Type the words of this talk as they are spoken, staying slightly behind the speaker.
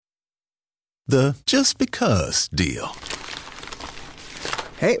The just because deal.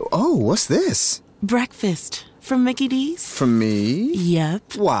 Hey, what's this? Breakfast from Mickey D's. From me?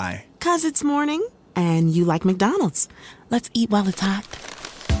 Yep. Why? 'Cause it's morning, and you like McDonald's. Let's eat while it's hot.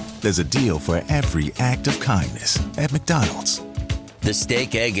 There's a deal for every act of kindness at McDonald's. The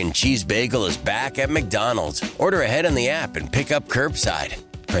steak, egg, and cheese bagel is back at McDonald's. Order ahead on the app and pick up curbside.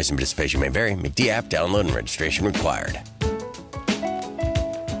 Price and participation may vary. McD app download and registration required.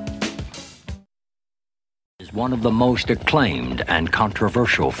 Is one of the most acclaimed and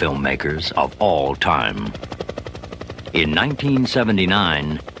controversial filmmakers of all time. In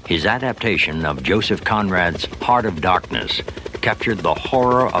 1979, his adaptation of Joseph Conrad's Heart of Darkness captured the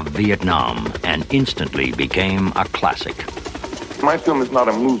horror of Vietnam and instantly became a classic. My film is not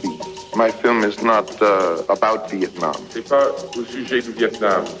a movie. My film is not about Vietnam. C'est pas au sujet du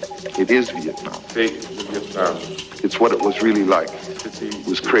Vietnam. It is Vietnam. C'est le Vietnam. It's what it was really like. It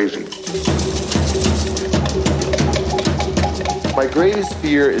was crazy. My greatest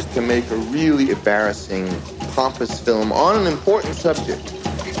fear is to make a really embarrassing, pompous film on an important subject,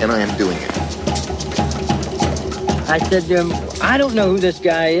 and I am doing it. I said to him, I don't know who this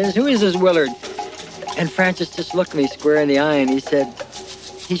guy is. Who is this Willard? And Francis just looked me square in the eye and he said,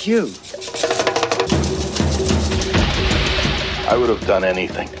 he's you. I would have done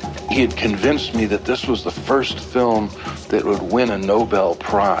anything. He had convinced me that this was the first film that would win a Nobel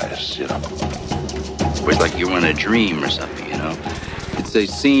Prize, you know. It was like you were in a dream or something, you know. It'd say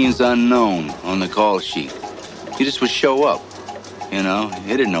scenes unknown on the call sheet. You just would show up, you know.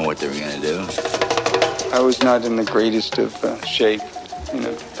 You didn't know what they were going to do. I was not in the greatest of shape, you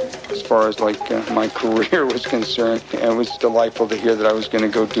know, as far as my career was concerned. It was delightful to hear that I was going to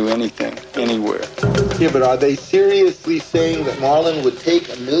go do anything, anywhere. Yeah, but are they seriously saying that Marlon would take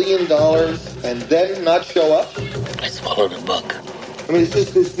 $1 million and then not show up? I swallowed a book. I mean,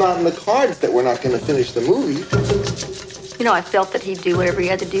 it's not in the cards that we're not going to finish the movie. You know, I felt that he'd do whatever he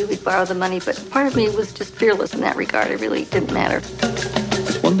had to do. He'd borrow the money, but part of me was just fearless in that regard. It really didn't matter.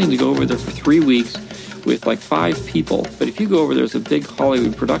 It's one thing to go over there for 3 weeks with 5 people, but if you go over there as a big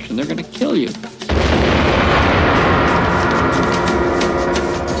Hollywood production, they're going to kill you.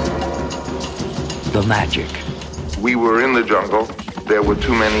 The magic. We were in the jungle. There were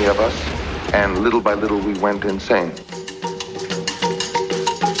too many of us, and little by little we went insane.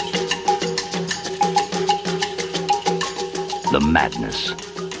 The madness.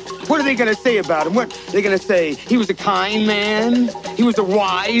 What are they going to say about him? What are they going to say? He was a kind man. He was a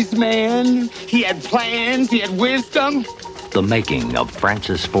wise man. He had plans. He had wisdom. The making of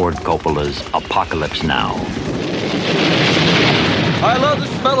Francis Ford Coppola's Apocalypse Now. I love the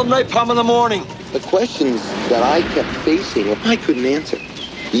smell of napalm in the morning. The questions that I kept facing, I couldn't answer.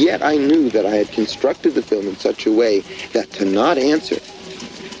 Yet I knew that I had constructed the film in such a way that to not answer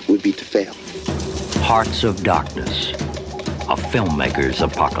would be to fail. Hearts of Darkness. A filmmaker's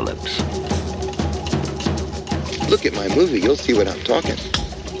apocalypse. Look at my movie, you'll see what I'm talking.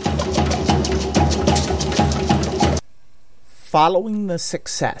 Following the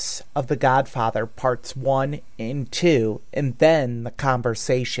success of The Godfather Parts 1 and 2, and then The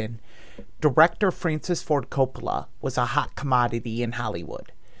Conversation, director Francis Ford Coppola was a hot commodity in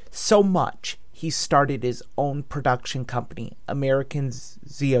Hollywood. So much, he started his own production company, American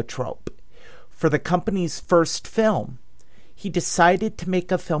Zoetrope. For the company's first film, he decided to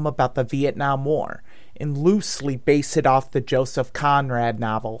make a film about the Vietnam War and loosely base it off the Joseph Conrad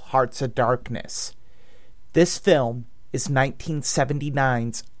novel Hearts of Darkness. This film is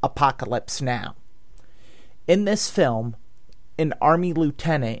 1979's Apocalypse Now. In this film, an Army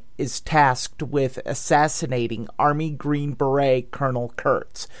lieutenant is tasked with assassinating Army Green Beret Colonel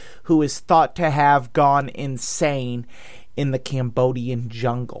Kurtz, who is thought to have gone insane in the Cambodian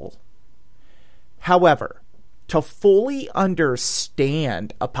jungle. However, to fully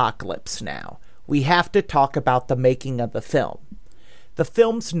understand Apocalypse Now, we have to talk about the making of the film. The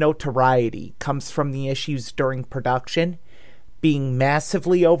film's notoriety comes from the issues during production, being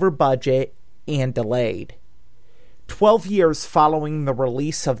massively over budget and delayed. 12 years following the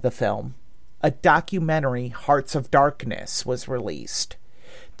release of the film, a documentary, Hearts of Darkness, was released.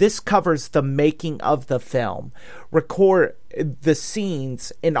 This covers the making of the film. The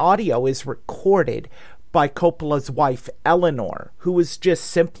scenes and audio is recorded by Coppola's wife, Eleanor, who was just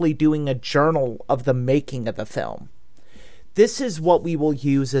simply doing a journal of the making of the film. This is what we will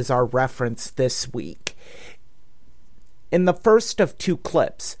use as our reference this week. In the first of 2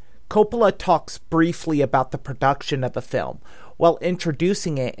 clips, Coppola talks briefly about the production of the film, while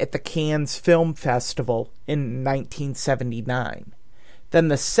introducing it at the Cannes Film Festival in 1979. Then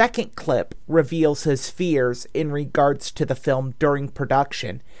the second clip reveals his fears in regards to the film during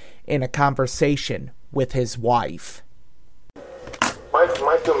production in a conversation with his wife. My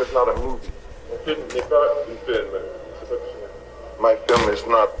film is not a movie. My film is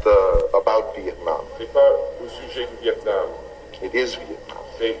not about Vietnam. It is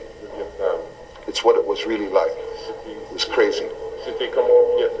Vietnam. It's what it was really like. It was crazy.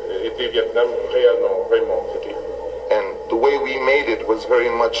 And the way we made it was very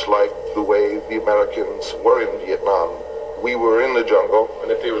much like the way the Americans were in Vietnam. We were in the jungle.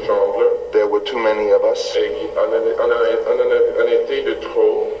 There were too many of us.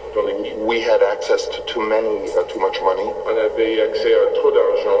 We had access to too much money.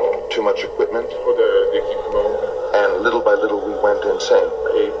 Too much equipment. And little by little we went insane.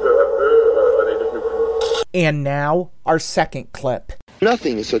 And now, our second clip.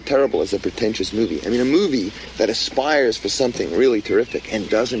 Nothing is so terrible as a pretentious movie. I mean, a movie that aspires for something really terrific and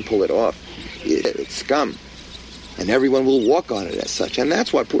doesn't pull it off, it's scum. And everyone will walk on it as such. And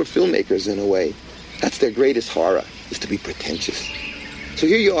that's what poor filmmakers, in a way, that's their greatest horror, is to be pretentious. So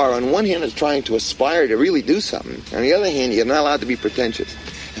here you are, on one hand, is trying to aspire to really do something. On the other hand, you're not allowed to be pretentious.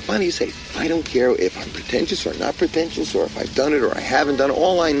 And finally you say, I don't care if I'm pretentious or not pretentious, or if I've done it or I haven't done it.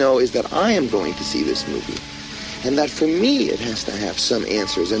 All I know is that I am going to see this movie. And that for me, it has to have some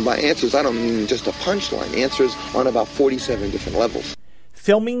answers. And by answers, I don't mean just a punchline. Answers on about 47 different levels.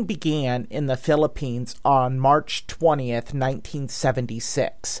 Filming began in the Philippines on March 20th,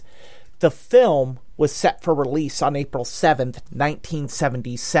 1976. The film was set for release on April 7th,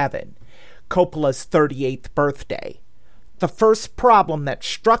 1977, Coppola's 38th birthday. The first problem that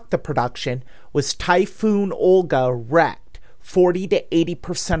struck the production was Typhoon Olga wrecked 40 to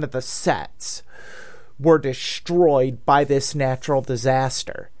 80% of the sets were destroyed by this natural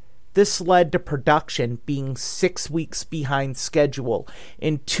disaster. This led to production being 6 weeks behind schedule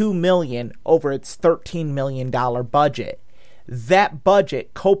and $2 million over its $13 million budget. That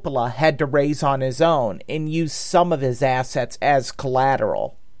budget Coppola had to raise on his own and use some of his assets as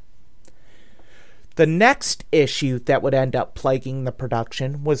collateral. The next issue that would end up plaguing the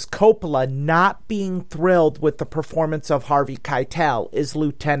production was Coppola not being thrilled with the performance of Harvey Keitel as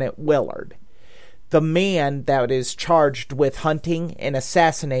Lieutenant Willard, the man that is charged with hunting and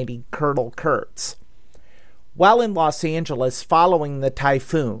assassinating Colonel Kurtz. While in Los Angeles following the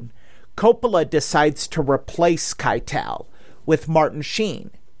typhoon, Coppola decides to replace Keitel with Martin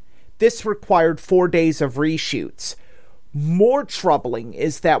Sheen. This required 4 days of reshoots. More troubling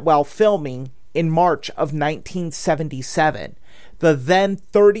is that while filming in March of 1977, the then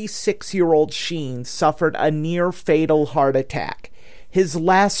 36-year-old Sheen suffered a near-fatal heart attack. His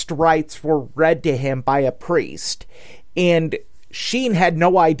last rites were read to him by a priest, and Sheen had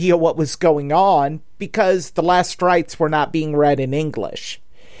no idea what was going on because the last rites were not being read in English.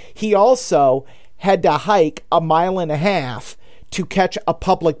 He also had to hike 1.5 miles to catch a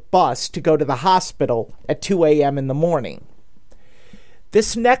public bus to go to the hospital at 2 a.m. in the morning.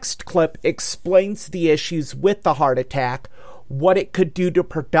 This next clip explains the issues with the heart attack, what it could do to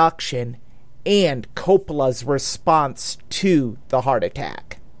production, and Coppola's response to the heart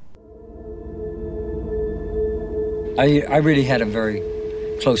attack. I really had a very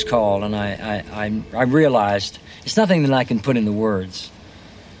close call, and I realized it's nothing that I can put into words.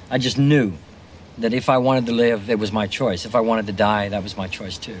 I just knew that if I wanted to live, it was my choice. If I wanted to die, that was my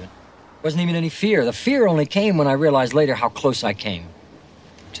choice too. There wasn't even any fear. The fear only came when I realized later how close I came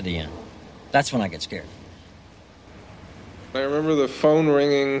to the end. That's when I get scared. I remember the phone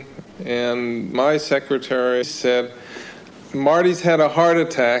ringing, and my secretary said, Marty's had a heart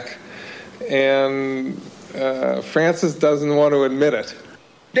attack, and Francis doesn't want to admit it.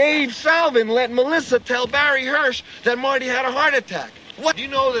 Dave Salvin let Melissa tell Barry Hirsch that Marty had a heart attack. What? Do you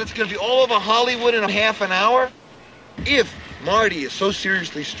know that it's going to be all over Hollywood in a half an hour? If Marty is so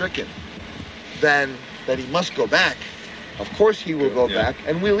seriously stricken, then that he must go back. Of course he will go back,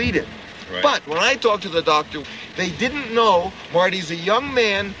 and we'll eat it. Right. But when I talked to the doctor, they didn't know Marty's a young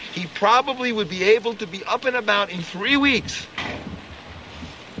man. He probably would be able to be up and about in 3 weeks.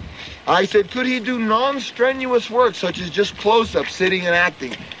 I said, could he do non-strenuous work, such as just close-up, sitting and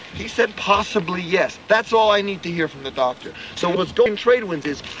acting? He said, possibly yes. That's all I need to hear from the doctor. So what's going on in trade winds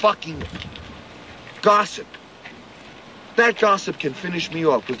is fucking gossip. That gossip can finish me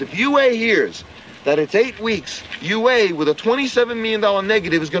off, because if UA hears that it's 8 weeks, UA with a $27 million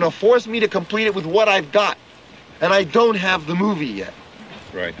negative is going to force me to complete it with what I've got. And I don't have the movie yet.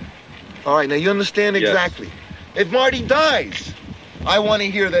 Right. All right, now you understand exactly. Yes. If Marty dies, I want to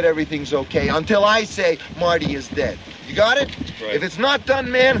hear that everything's okay until I say Marty is dead. You got it? Right. If it's not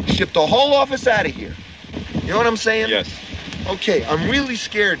done, man, ship the whole office out of here. You know what I'm saying? Yes. Okay, I'm really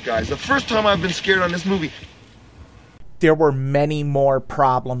scared, guys. The first time I've been scared on this movie. There were many more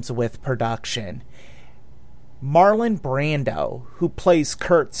problems with production. Marlon Brando, who plays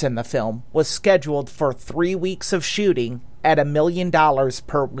Kurtz in the film, was scheduled for 3 weeks of shooting at $1 million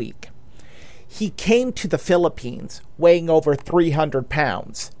per week. He came to the Philippines weighing over 300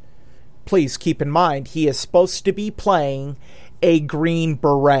 pounds. Please keep in mind, he is supposed to be playing a Green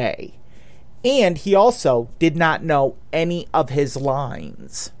Beret. And he also did not know any of his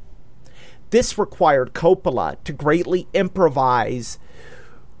lines. This required Coppola to greatly improvise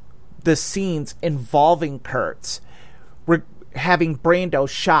the scenes involving Kurtz, having Brando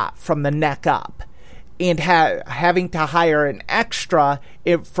shot from the neck up, and having to hire an extra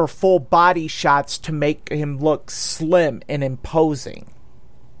for full body shots to make him look slim and imposing.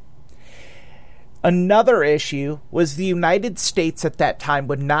 Another issue was the United States at that time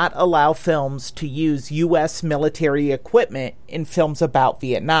would not allow films to use U.S. military equipment in films about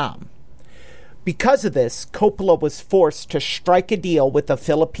Vietnam. Because of this, Coppola was forced to strike a deal with the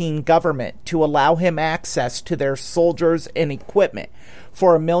Philippine government to allow him access to their soldiers and equipment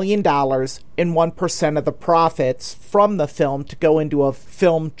for $1 million and 1% of the profits from the film to go into a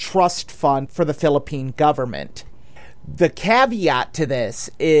film trust fund for the Philippine government. The caveat to this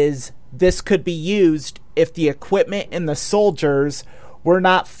is this could be used if the equipment and the soldiers were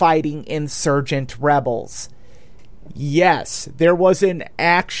not fighting insurgent rebels. Yes, there was an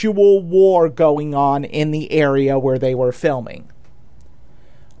actual war going on in the area where they were filming.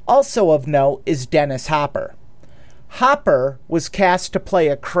 Also of note is Dennis Hopper. Hopper was cast to play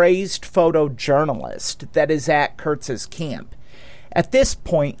a crazed photojournalist that is at Kurtz's camp. At this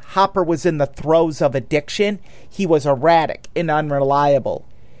point, Hopper was in the throes of addiction. He was erratic and unreliable.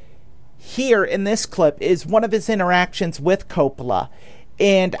 Here in this clip is one of his interactions with Coppola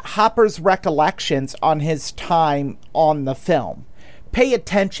and Hopper's recollections on his time on the film. Pay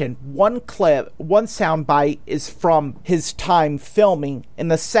attention, one soundbite is from his time filming, and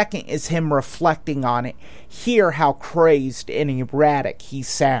the second is him reflecting on it. Hear how crazed and erratic he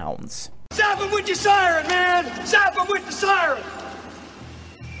sounds. Zap him with your siren, man! Zap him with the siren!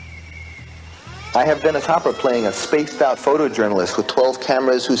 I have Dennis Hopper playing a spaced-out photojournalist with 12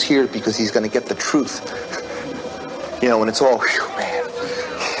 cameras who's here because he's going to get the truth. You know, when it's all, whew, man.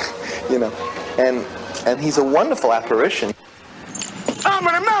 You know, and he's a wonderful apparition. I'm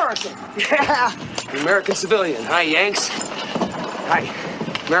an American! Yeah! An American civilian. Hi, Yanks. Hi.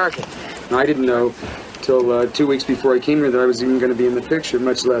 American. I didn't know till 2 weeks before I came here that I was even going to be in the picture,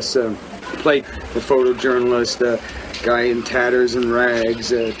 much less play the photojournalist, guy in tatters and rags,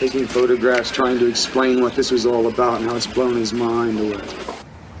 taking photographs, trying to explain what this was all about and how it's blown his mind away.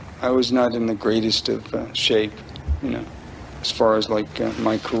 I was not in the greatest of shape, you know, as far as like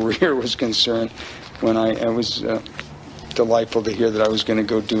my career was concerned. When I was delightful to hear that I was going to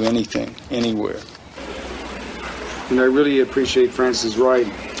go do anything, anywhere. And I really appreciate Francis Wright,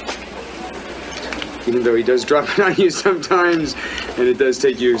 even though he does drop it on you sometimes, and it does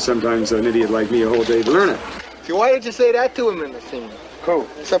take you sometimes, an idiot like me, a whole day to learn it. See, why did you say that to him in the scene? Who?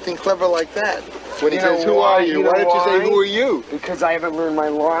 Something clever like that. When he You know says, who why? are you? You know Why did you why? say, who are you? Because I haven't learned my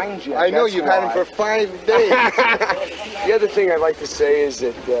lines yet. I know, that's you've why. had him for 5 days. The other thing I'd like to say is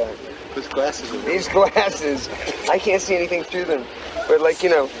that His glasses are these glasses, I can't see anything through them. But like, you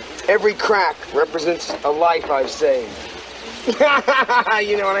know, every crack represents a life I've saved. You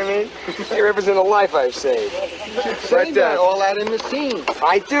know what I mean? They represent a life I've saved. Say that all out in the scene.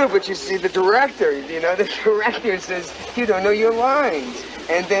 I do, but you see, the director says, you don't know your lines.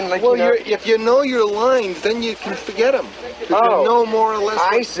 And then, like, Well, you know... if you know your lines, then you can forget them. Oh, you know more or less.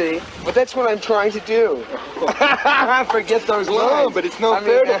 I see. But that's what I'm trying to do. Forget those lines. No, but it's no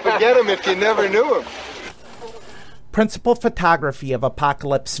fair to forget them if you never knew them. Principal photography of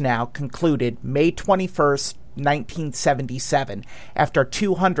Apocalypse Now concluded May 21st, 1977, after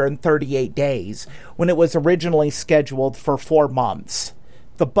 238 days, when it was originally scheduled for 4 months.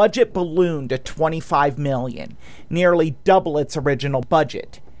 The budget ballooned to $25 million, nearly double its original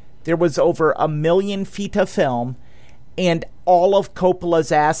budget. There was over 1 million feet of film, and all of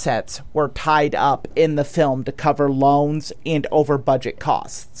Coppola's assets were tied up in the film to cover loans and over-budget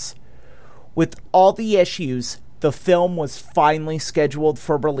costs. With all the issues, the film was finally scheduled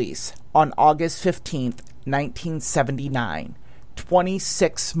for release on August 15th, 1979,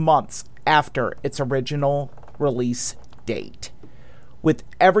 26 months after its original release date. With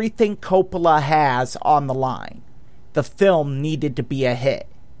everything Coppola has on the line, the film needed to be a hit.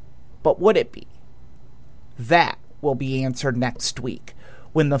 But would it be? That will be answered next week,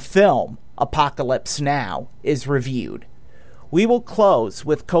 when the film Apocalypse Now is reviewed. We will close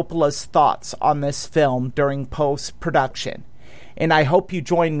with Coppola's thoughts on this film during post-production, and I hope you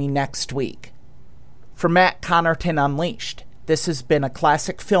join me next week. For Matt Connarton Unleashed, this has been a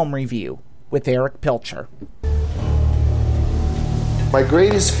classic film review with Erich Pilcher. My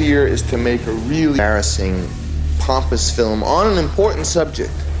greatest fear is to make a really embarrassing, pompous film on an important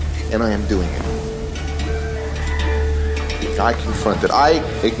subject, and I am doing it. I confront it. I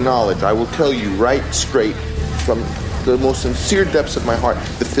acknowledge, I will tell you right straight from the most sincere depths of my heart,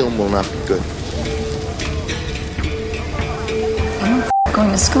 the film will not be good.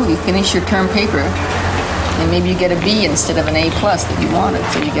 Going to school, you finish your term paper, and maybe you get a B instead of an A+ that you wanted,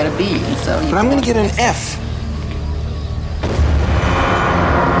 so you get a B. And so but I'm going to get an F.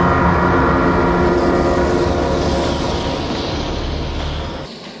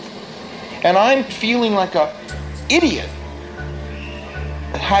 And I'm feeling like an idiot,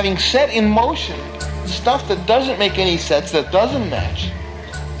 having set in motion stuff that doesn't make any sense, that doesn't match.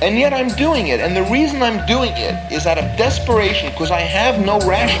 And yet I'm doing it. And the reason I'm doing it is out of desperation, because I have no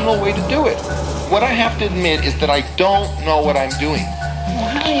rational way to do it. What I have to admit is that I don't know what I'm doing. Well,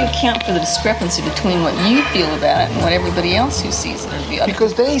 how do you account for the discrepancy between what you feel about it and what everybody else who sees it?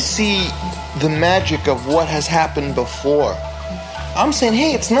 Because they see the magic of what has happened before. I'm saying,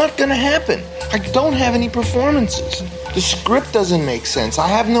 hey, it's not going to happen. I don't have any performances. The script doesn't make sense. I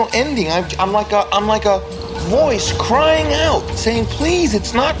have no ending. I'm like a voice crying out, saying, please,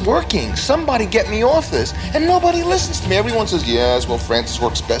 it's not working. Somebody get me off this. And nobody listens to me. Everyone says, yes, well, Francis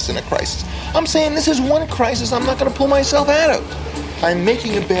works best in a crisis. I'm saying this is one crisis I'm not going to pull myself out of. I'm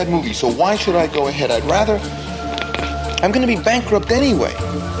making a bad movie, so why should I go ahead? I'm going to be bankrupt anyway.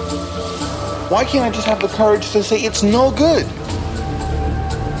 Why can't I just have the courage to say it's no good?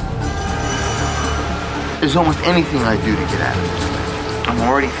 There's almost anything I do to get out of this. I'm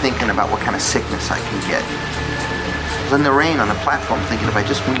already thinking about what kind of sickness I can get. In the rain on the platform, thinking if I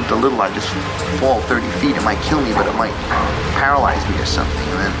just moved a little, I'd just fall 30 feet. It might kill me, but it might paralyze me or something,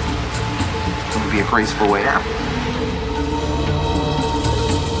 and then it would be a graceful way out.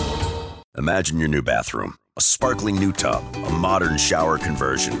 Imagine your new bathroom. A sparkling new tub, a modern shower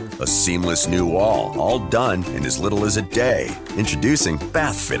conversion, a seamless new wall, all done in as little as a day. Introducing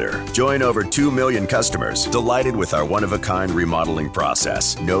Bath Fitter. Join over 2 million customers delighted with our one-of-a-kind remodeling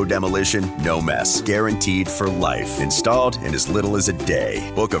process. No demolition, no mess. Guaranteed for life. Installed in as little as a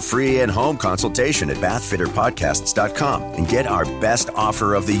day. Book a free in-home consultation at bathfitterpodcasts.com and get our best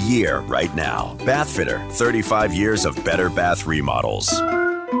offer of the year right now. Bath Fitter, 35 years of better bath remodels.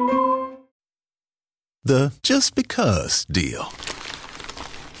 The just because deal.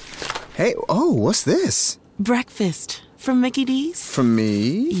 Hey, oh, what's this? Breakfast from Mickey D's. From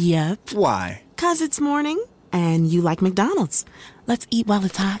me? Yep. Why? 'Cause it's morning and you like McDonald's. Let's eat while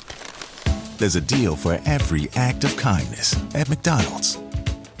it's hot. There's a deal for every act of kindness at McDonald's.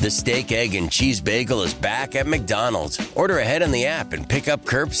 The steak, egg, and cheese bagel is back at McDonald's. Order ahead on the app and pick up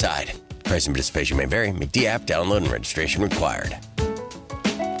curbside. Price and participation may vary. McD app download and registration required.